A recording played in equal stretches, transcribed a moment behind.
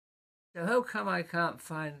So how come I can't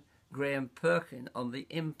find Graham Perkin on the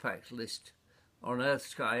impact list on Earth,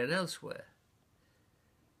 Sky and elsewhere?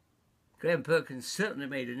 Graham Perkin certainly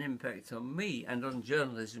made an impact on me and on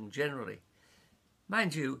journalism generally.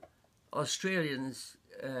 Mind you, Australians,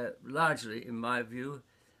 largely in my view,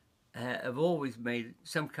 have always made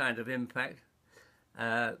some kind of impact.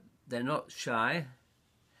 They're not shy.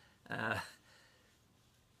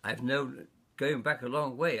 I've known, going back a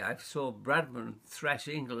long way, I saw Bradman thrash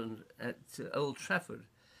England at Old Trafford.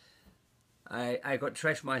 I got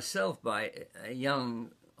thrashed myself by a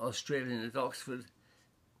young Australian at Oxford,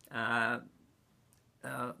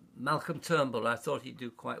 Malcolm Turnbull. I thought he'd do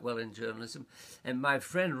quite well in journalism. And my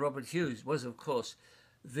friend Robert Hughes was, of course,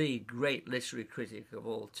 the great literary critic of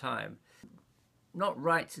all time. Not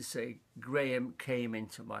right to say Graham came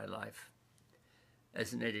into my life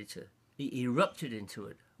as an editor. He erupted into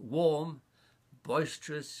it, warm,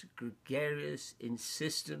 boisterous, gregarious,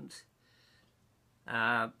 insistent.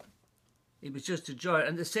 It was just a joy. And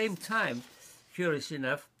at the same time, curious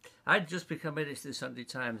enough, I'd just become editor of the Sunday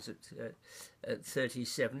Times at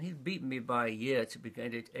 37. He'd beaten me by a year to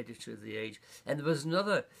become editor of The Age. And there was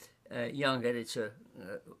another young editor,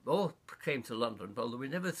 all came to London, although we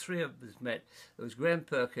never three of us met. There was Graham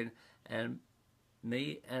Perkin and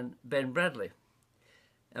me and Ben Bradley,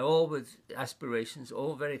 all with aspirations,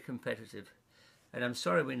 all very competitive. And I'm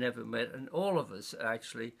sorry we never met. And all of us,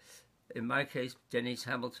 actually, in my case, Dennis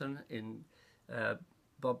Hamilton, in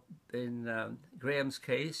Graham's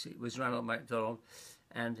case, it was Ranald MacDonald,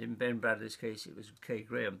 and in Ben Bradley's case, it was Kay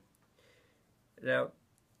Graham. Now,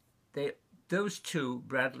 those two,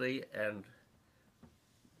 Bradley and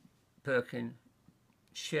Perkin,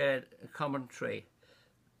 shared a common trait.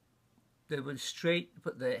 They would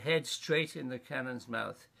put their head straight in the cannon's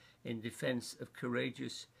mouth in defense of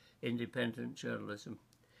courageous, independent journalism.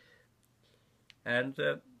 And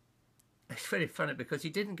it's very funny because he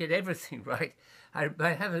didn't get everything right. I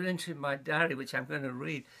have an entry in my diary which I'm going to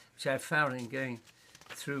read, which I found in going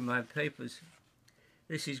through my papers.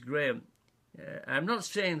 This is Graham. I'm not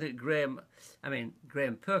saying that Graham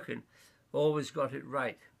Perkin always got it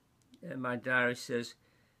right. My diary says,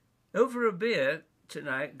 over a beer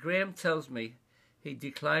tonight, Graham tells me he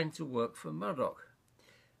declined to work for Murdoch,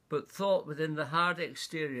 but thought within the hard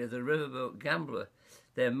exterior of the riverboat gambler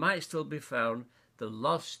there might still be found the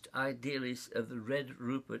lost idealist of the Red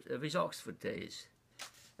Rupert of his Oxford days.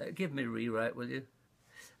 Give me a rewrite, will you?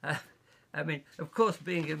 I mean, of course,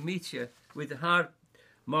 being a meteor with hard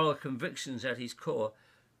moral convictions at his core,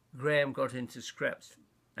 Graham got into scraps.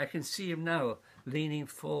 I can see him now, leaning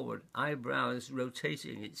forward, eyebrows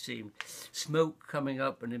rotating, it seemed, smoke coming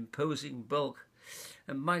up, an imposing bulk,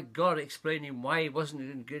 and my God, explaining why he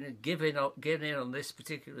wasn't going to give in on this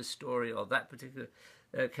particular story or that particular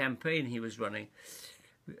campaign he was running,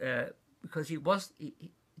 because he was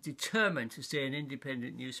determined to stay an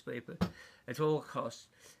independent newspaper at all costs,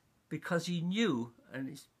 because he knew, and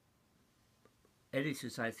his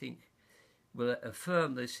editors, I think, will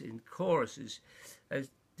affirm this in choruses, as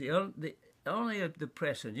only the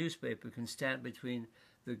press or newspaper can stand between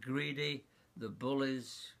the greedy, the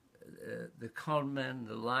bullies, the con men,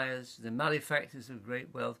 the liars, the malefactors of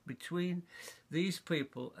great wealth. Between these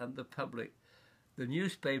people and the public, the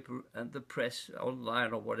newspaper and the press,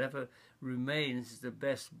 online or whatever, remains the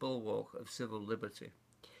best bulwark of civil liberty.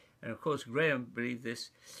 And of course, Graham believed this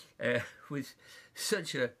with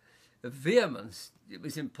such a vehemence, it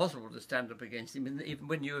was impossible to stand up against him, even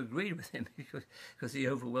when you agreed with him, because he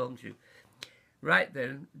overwhelmed you. Right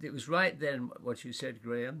then, it was right then what you said,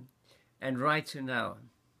 Graham, and right to now.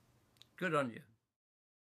 Good on you.